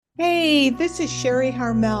Hey, this is Sherry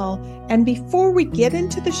Harmel, and before we get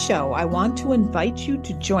into the show, I want to invite you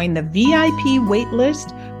to join the VIP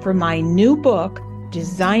waitlist for my new book,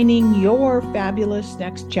 Designing Your Fabulous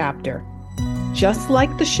Next Chapter. Just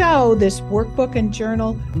like the show, this workbook and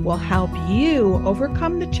journal will help you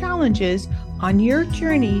overcome the challenges on your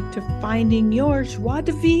journey to finding your joie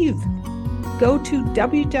de vivre. Go to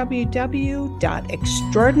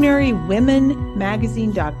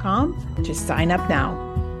www.extraordinarywomenmagazine.com to sign up now.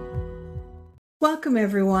 Welcome,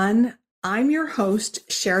 everyone. I'm your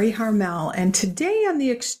host, Sherry Harmel, and today on the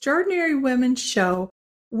Extraordinary Women Show,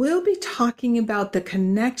 we'll be talking about the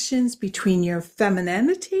connections between your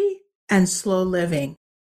femininity and slow living.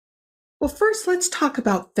 Well, first, let's talk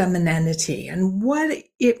about femininity and what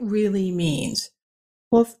it really means.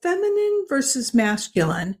 Well, feminine versus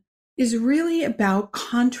masculine is really about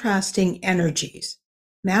contrasting energies.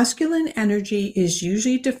 Masculine energy is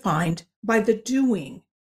usually defined by the doing,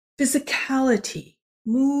 physicality,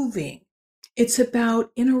 moving. It's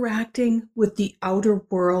about interacting with the outer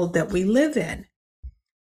world that we live in.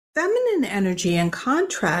 Feminine energy, in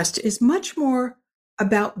contrast, is much more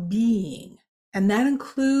about being, and that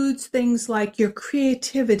includes things like your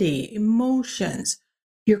creativity, emotions,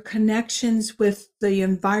 your connections with the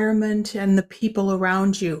environment and the people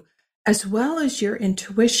around you, as well as your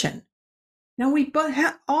intuition. Now, we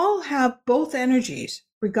all have both energies,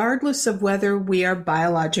 regardless of whether we are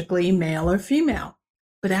biologically male or female.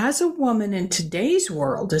 But as a woman in today's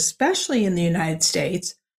world, especially in the United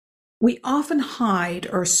States, we often hide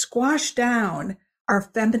or squash down our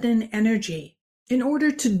feminine energy in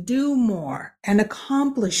order to do more and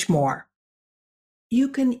accomplish more. You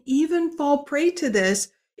can even fall prey to this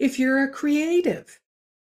if you're a creative.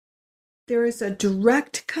 There is a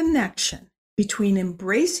direct connection between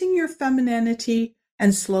embracing your femininity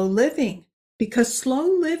and slow living, because slow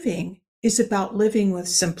living is about living with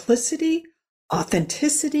simplicity,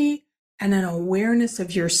 authenticity, and an awareness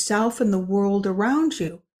of yourself and the world around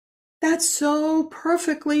you. That so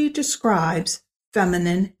perfectly describes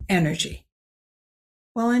feminine energy.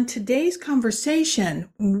 Well, in today's conversation,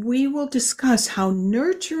 we will discuss how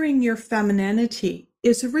nurturing your femininity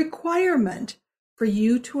is a requirement for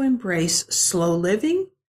you to embrace slow living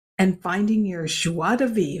and finding your joie de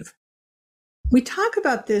vivre. We talk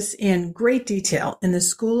about this in great detail in the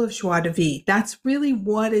School of Joie de Vivre. That's really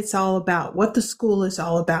what it's all about, what the school is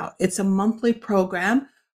all about. It's a monthly program,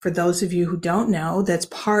 for those of you who don't know, that's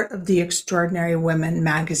part of the Extraordinary Women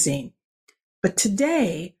magazine. But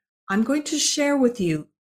today, I'm going to share with you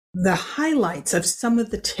the highlights of some of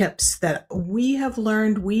the tips that we have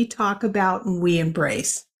learned, we talk about, and we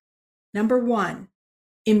embrace. Number one,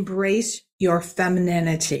 embrace your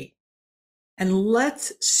femininity. And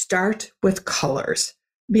let's start with colors,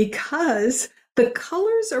 because the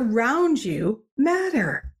colors around you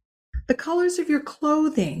matter. The colors of your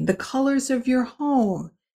clothing, the colors of your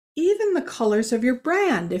home, even the colors of your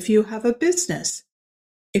brand if you have a business.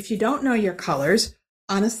 If you don't know your colors,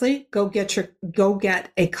 honestly, go get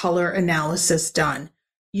a color analysis done.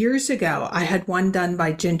 Years ago, I had one done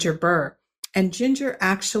by Ginger Burr, and Ginger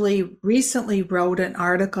actually recently wrote an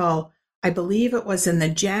article, I believe it was in the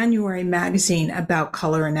January magazine, about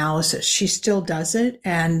color analysis. She still does it,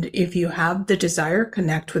 and if you have the desire,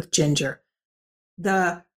 connect with Ginger.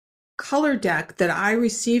 The color deck that I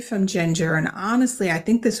received from Ginger, and honestly, I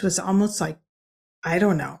think this was almost like,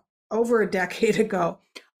 over a decade ago,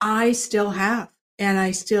 I still have, and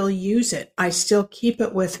I still use it. I still keep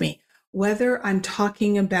it with me, whether I'm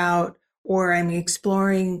talking about or I'm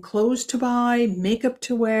exploring clothes to buy, makeup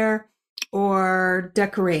to wear, or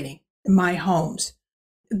decorating my homes.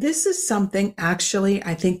 This is something actually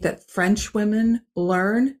I think that French women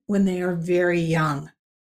learn when they are very young.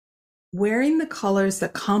 Wearing the colors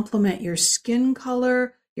that complement your skin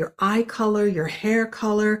color, your eye color, your hair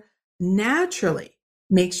color, naturally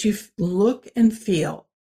makes you look and feel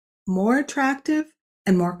more attractive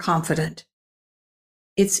and more confident.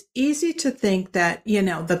 It's easy to think that,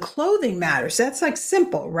 the clothing matters. That's like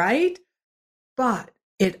simple, right? But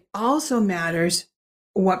it also matters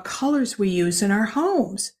what colors we use in our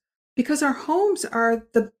homes, because our homes are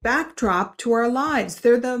the backdrop to our lives.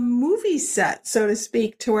 They're the movie set, so to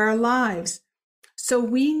speak, to our lives. So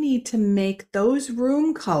we need to make those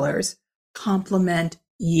room colors complement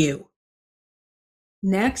you.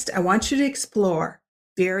 Next, I want you to explore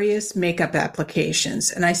various makeup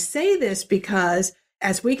applications. And I say this because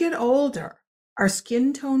as we get older, our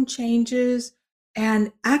skin tone changes.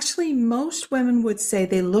 And actually, most women would say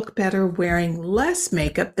they look better wearing less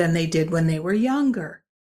makeup than they did when they were younger.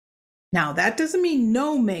 Now, that doesn't mean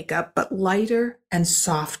no makeup, but lighter and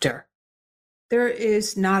softer. There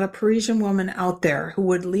is not a Parisian woman out there who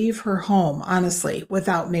would leave her home, honestly,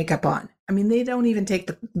 without makeup on. I mean, they don't even take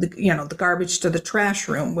the garbage to the trash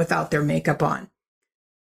room without their makeup on.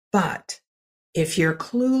 But if you're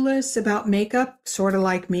clueless about makeup, sort of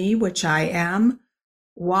like me, which I am,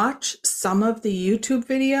 watch some of the YouTube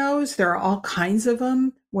videos. There are all kinds of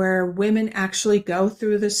them where women actually go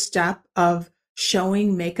through the step of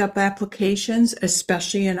showing makeup applications,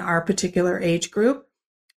 especially in our particular age group.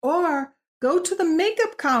 Or go to the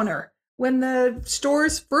makeup counter when the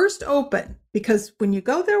stores first open, because when you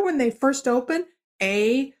go there when they first open,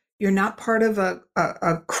 you're not part of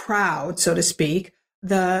a crowd, so to speak.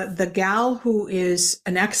 The gal who is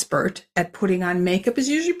an expert at putting on makeup is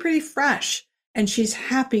usually pretty fresh, and she's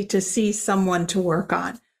happy to see someone to work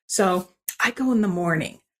on. So I go in the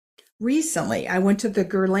morning. Recently, I went to the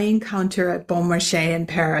Guerlain counter at Bon Marché in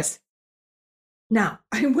Paris. Now,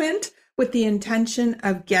 I went with the intention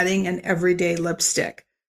of getting an everyday lipstick.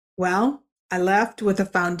 Well, I left with a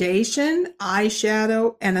foundation,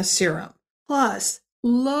 eyeshadow, and a serum, plus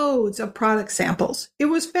loads of product samples. It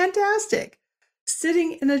was fantastic.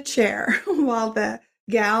 Sitting in a chair while the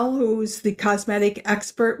gal who's the cosmetic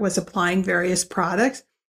expert was applying various products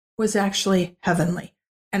was actually heavenly.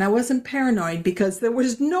 And I wasn't paranoid because there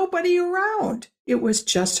was nobody around. It was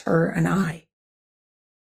just her and I.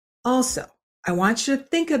 Also, I want you to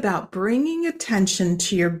think about bringing attention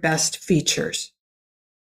to your best features.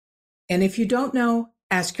 And if you don't know,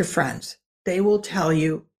 ask your friends. They will tell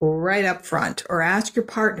you right up front, or ask your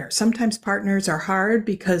partner. Sometimes partners are hard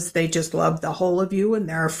because they just love the whole of you and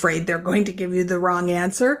they're afraid they're going to give you the wrong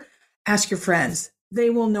answer. Ask your friends. They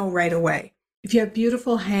will know right away. If you have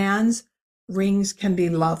beautiful hands, rings can be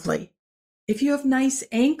lovely. If you have nice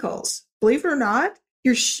ankles, believe it or not,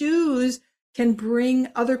 your shoes can bring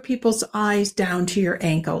other people's eyes down to your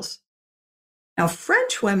ankles. Now,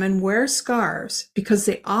 French women wear scarves because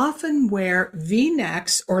they often wear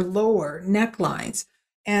V-necks or lower necklines,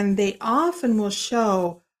 and they often will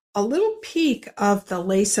show a little peek of the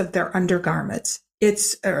lace of their undergarments.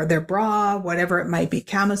 Or their bra, whatever it might be,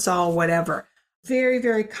 camisole, whatever. Very,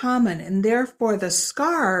 very common. And therefore, the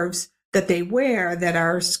scarves that they wear that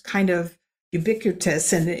are kind of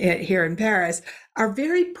ubiquitous here in Paris are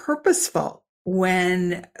very purposeful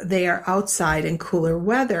when they are outside in cooler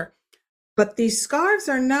weather. But these scarves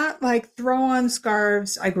are not like throw-on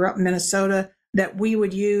scarves. I grew up in Minnesota that we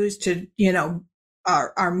would use to,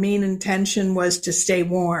 our main intention was to stay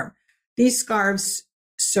warm. These scarves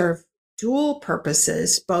serve dual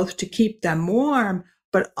purposes, both to keep them warm,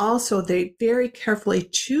 but also they very carefully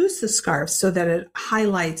choose the scarf so that it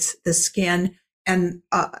highlights the skin and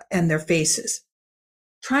their faces.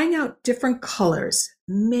 Trying out different colors,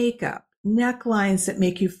 makeup, necklines that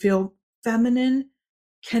make you feel feminine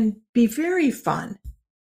can be very fun.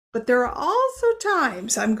 But there are also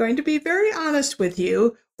times, I'm going to be very honest with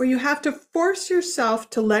you, where you have to force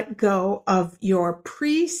yourself to let go of your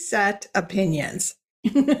preset opinions.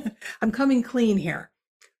 I'm coming clean here.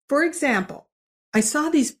 For example, I saw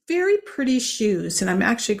these very pretty shoes, and I'm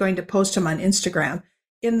actually going to post them on Instagram,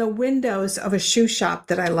 in the windows of a shoe shop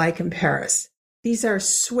that I like in Paris. These are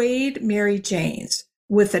suede Mary Janes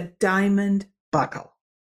with a diamond buckle,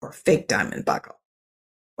 or fake diamond buckle.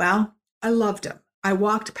 Well, I loved them. I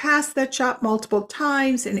walked past that shop multiple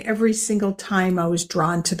times, and every single time I was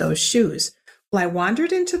drawn to those shoes. Well, I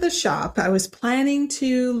wandered into the shop. I was planning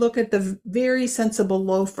to look at the very sensible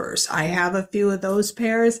loafers. I have a few of those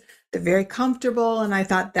pairs. They're very comfortable, and I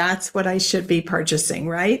thought that's what I should be purchasing,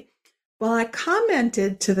 right? Well, I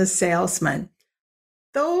commented to the salesman,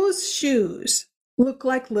 those shoes look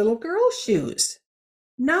like little girl shoes,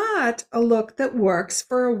 not a look that works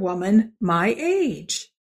for a woman my age.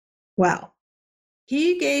 Well,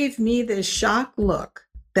 he gave me this shocked look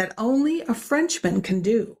that only a Frenchman can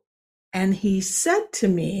do. And he said to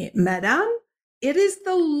me, Madame, it is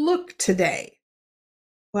the look today.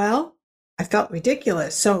 Well, I felt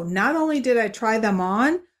ridiculous. So not only did I try them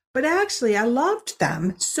on, but actually I loved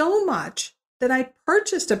them so much that I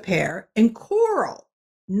purchased a pair in coral,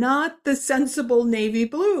 not the sensible navy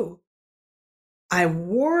blue. I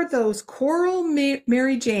wore those coral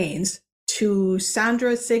Mary Janes to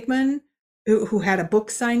Sandra Sigmund, who had a book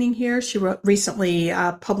signing here. She recently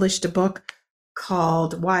published a book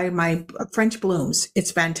called Why My French Blooms.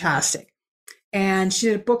 It's fantastic. And she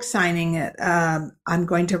did a book signing at, I'm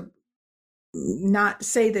going to not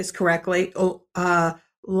say this correctly,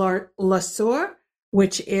 La Soeur,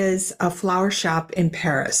 which is a flower shop in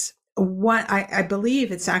Paris. I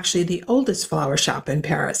believe it's actually the oldest flower shop in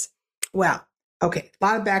Paris. Well, okay, a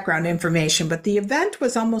lot of background information, but the event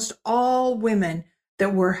was almost all women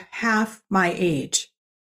that were half my age.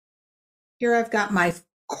 Here I've got my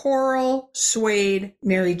coral suede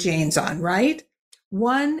Mary Janes on, right?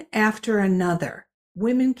 One after another,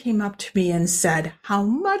 women came up to me and said how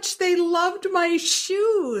much they loved my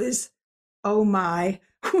shoes. Oh my,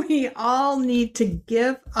 we all need to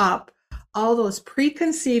give up all those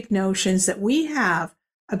preconceived notions that we have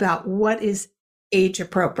about what is age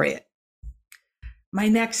appropriate. My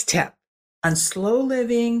next tip on slow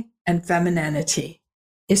living and femininity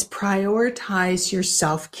is prioritize your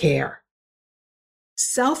self-care.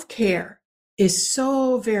 Self-care is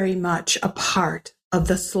so very much a part of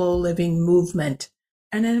the slow living movement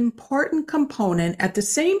and an important component at the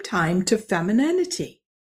same time to femininity.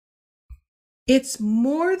 It's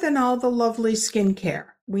more than all the lovely skincare.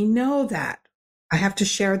 We know that. I have to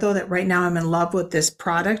share, though, that right now I'm in love with this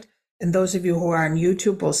product, and those of you who are on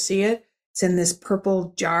YouTube will see it. It's in this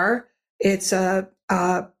purple jar. It's a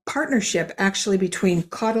partnership actually between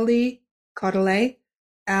Caudalie,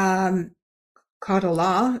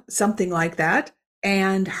 something like that,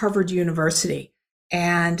 and Harvard University.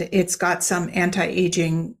 And it's got some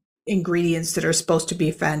anti-aging ingredients that are supposed to be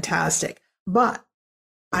fantastic. But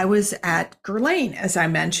I was at Guerlain, as I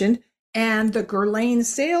mentioned, and the Guerlain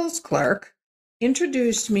sales clerk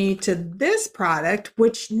introduced me to this product,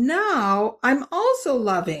 which now I'm also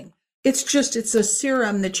loving. It's a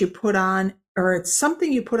serum that you put on, or it's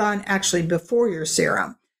something you put on actually before your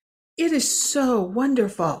serum. It is so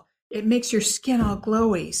wonderful. It makes your skin all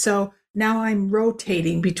glowy. So now I'm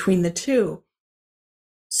rotating between the two.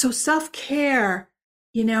 So self-care,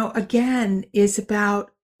 again, is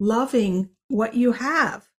about loving what you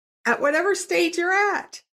have at whatever stage you're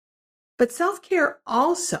at. But self-care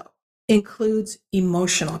also includes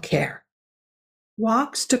emotional care.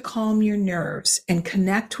 Walks to calm your nerves and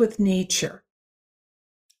connect with nature.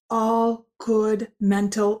 All good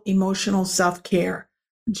mental, emotional self-care.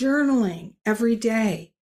 Journaling every day.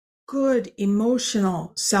 Good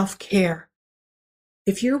emotional self-care.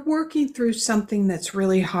 If you're working through something that's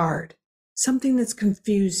really hard, something that's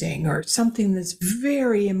confusing, or something that's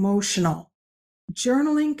very emotional,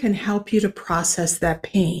 journaling can help you to process that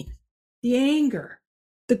pain, the anger,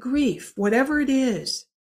 the grief, whatever it is,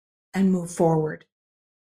 and move forward.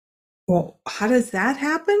 Well, how does that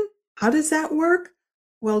happen? How does that work?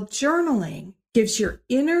 Well, journaling gives your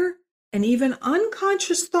inner and even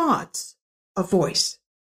unconscious thoughts a voice.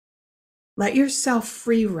 Let yourself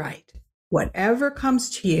free write whatever comes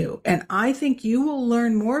to you. And I think you will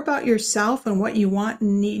learn more about yourself and what you want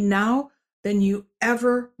and need now than you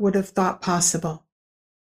ever would have thought possible.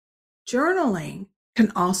 Journaling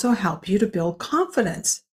can also help you to build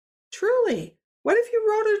confidence. Truly, what if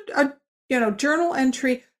you wrote a journal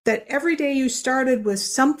entry that every day you started with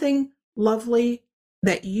something lovely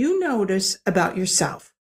that you notice about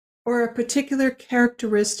yourself, or a particular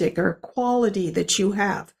characteristic or quality that you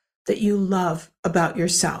have that you love about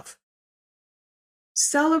yourself?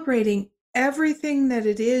 Celebrating everything that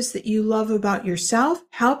it is that you love about yourself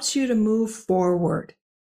helps you to move forward.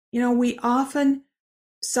 We often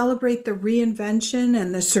celebrate the reinvention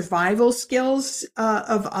and the survival skills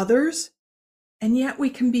of others, and yet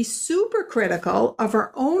we can be super critical of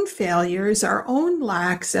our own failures, our own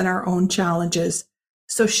lacks, and our own challenges.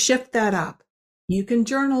 So shift that up. You can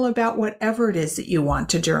journal about whatever it is that you want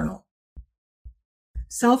to journal.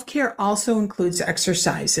 Self-care also includes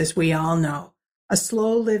exercise, as we all know. A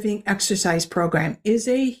slow living exercise program is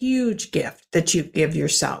a huge gift that you give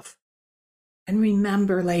yourself. And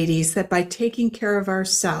remember, ladies, that by taking care of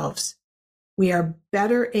ourselves, we are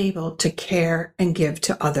better able to care and give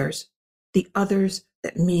to others, the others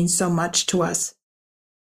that mean so much to us.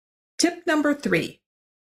 Tip number 3,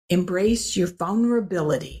 embrace your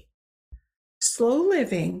vulnerability. Slow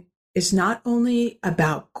living is not only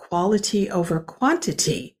about quality over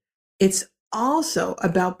quantity, it's also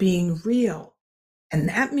about being real. And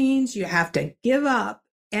that means you have to give up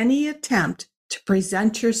any attempt to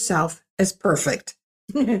present yourself as perfect.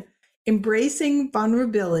 Embracing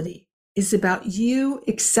vulnerability is about you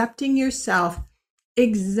accepting yourself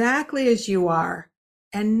exactly as you are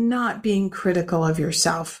and not being critical of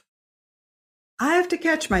yourself. I have to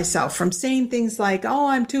catch myself from saying things like, oh,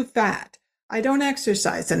 I'm too fat. I don't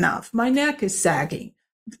exercise enough. My neck is sagging.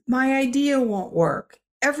 My idea won't work.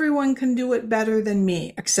 Everyone can do it better than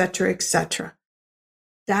me, etc., etc.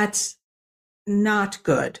 That's not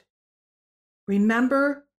good.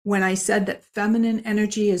 Remember when I said that feminine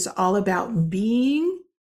energy is all about being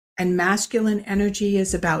and masculine energy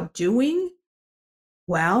is about doing?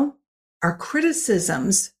 Well, our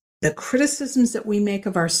criticisms, the criticisms that we make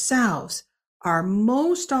of ourselves, are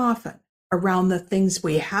most often around the things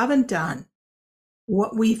we haven't done,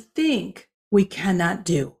 what we think we cannot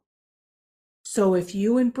do. So if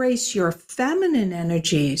you embrace your feminine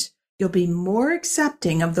energies, you'll be more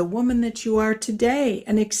accepting of the woman that you are today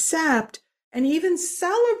and accept and even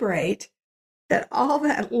celebrate that all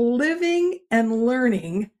that living and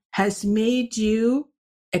learning has made you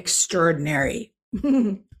extraordinary.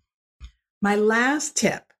 My last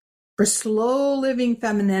tip for slow living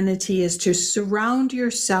femininity is to surround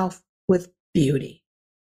yourself with beauty.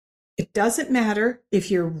 It doesn't matter if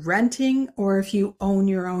you're renting or if you own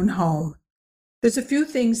your own home. There's a few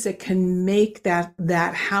things that can make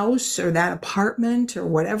that house or that apartment or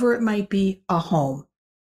whatever it might be a home.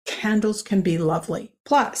 Candles can be lovely.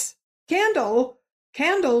 Plus,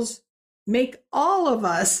 candles make all of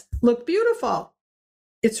us look beautiful.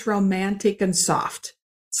 It's romantic and soft.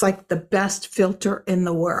 It's like the best filter in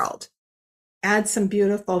the world. Add some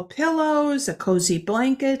beautiful pillows, a cozy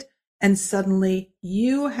blanket, and suddenly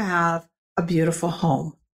you have a beautiful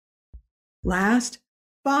home. Last,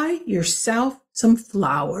 buy yourself some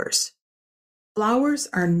flowers. Flowers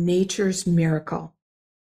are nature's miracle.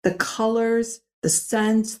 The colors, the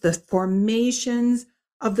scents, the formations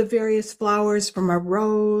of the various flowers from a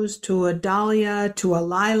rose to a dahlia to a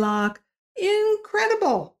lilac,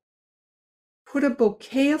 incredible. Put a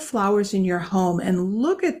bouquet of flowers in your home and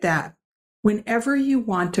look at that whenever you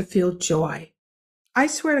want to feel joy. I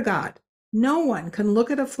swear to God, no one can look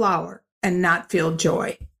at a flower and not feel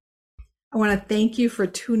joy. I want to thank you for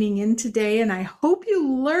tuning in today, and I hope you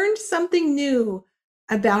learned something new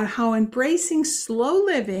about how embracing slow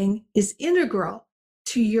living is integral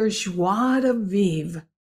to your joie de vivre.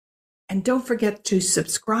 And don't forget to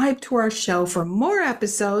subscribe to our show for more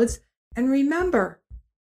episodes. And remember,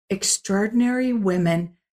 extraordinary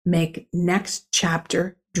women make next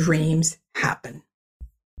chapter dreams happen.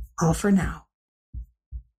 All for now.